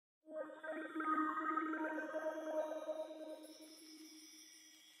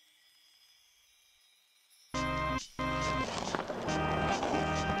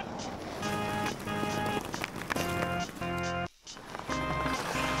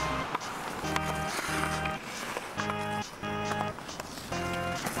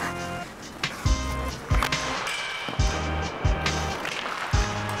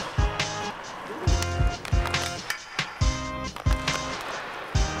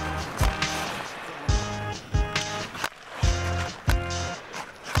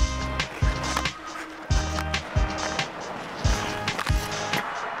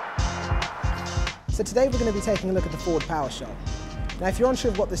today we're going to be taking a look at the Forward PowerShot. Now if you're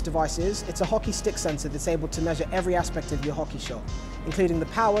unsure of what this device is, it's a hockey stick sensor that's able to measure every aspect of your hockey shot, including the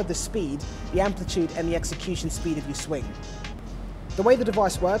power, the speed, the amplitude and the execution speed of your swing. The way the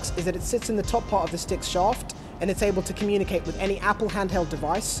device works is that it sits in the top part of the stick's shaft and it's able to communicate with any Apple handheld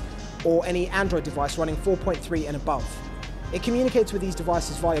device or any Android device running 4.3 and above. It communicates with these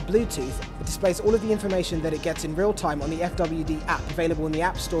devices via Bluetooth. It displays all of the information that it gets in real time on the FWD app available in the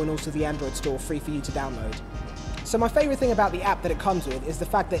App Store and also the Android Store, free for you to download. So my favourite thing about the app that it comes with is the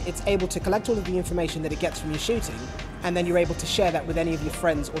fact that it's able to collect all of the information that it gets from your shooting, and then you're able to share that with any of your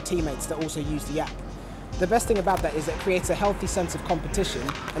friends or teammates that also use the app. The best thing about that is that it creates a healthy sense of competition,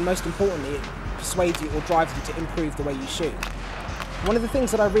 and most importantly, it persuades you or drives you to improve the way you shoot. One of the things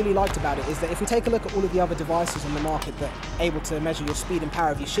that I really liked about it is that if we take a look at all of the other devices on the market that are able to measure your speed and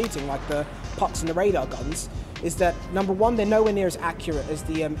power of your shooting, like the pucks and the radar guns, is that number one, they're nowhere near as accurate as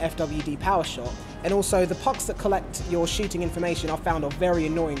the FWD Powershot, and also the pucks that collect your shooting information I've found are very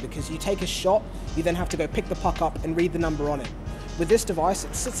annoying because you take a shot, you then have to go pick the puck up and read the number on it. With this device,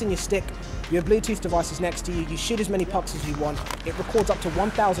 it sits in your stick, your Bluetooth device is next to you, you shoot as many pucks as you want, it records up to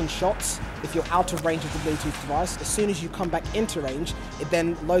 1,000 shots if you're out of range of the Bluetooth device. As soon as you come back into range, it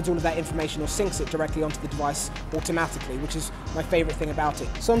then loads all of that information or syncs it directly onto the device automatically, which is my favourite thing about it.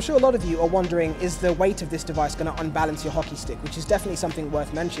 So I'm sure a lot of you are wondering, is the weight of this device going to unbalance your hockey stick, which is definitely something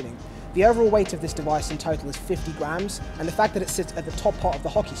worth mentioning. The overall weight of this device in total is 50 grams, and the fact that it sits at the top part of the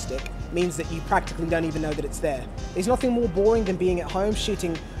hockey stick means that you practically don't even know that it's there. There's nothing more boring than being at home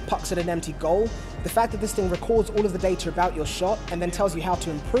shooting pucks at an empty goal. The fact that this thing records all of the data about your shot and then tells you how to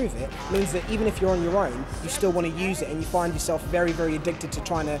improve it means that even if you're on your own, you still want to use it, and you find yourself very, very addicted to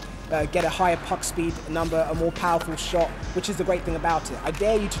trying to get a higher puck speed number, a more powerful shot, which is the great thing about it. I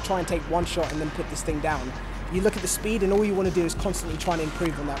dare you to try and take one shot and then put this thing down. You look at the speed and all you want to do is constantly try and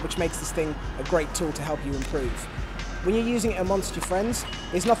improve on that, which makes this thing a great tool to help you improve. When you're using it amongst your friends,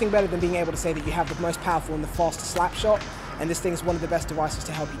 there's nothing better than being able to say that you have the most powerful and the fastest slap shot, and this thing is one of the best devices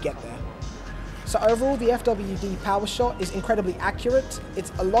to help you get there. So overall, the FWD PowerShot is incredibly accurate,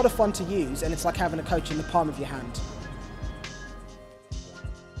 it's a lot of fun to use, and it's like having a coach in the palm of your hand.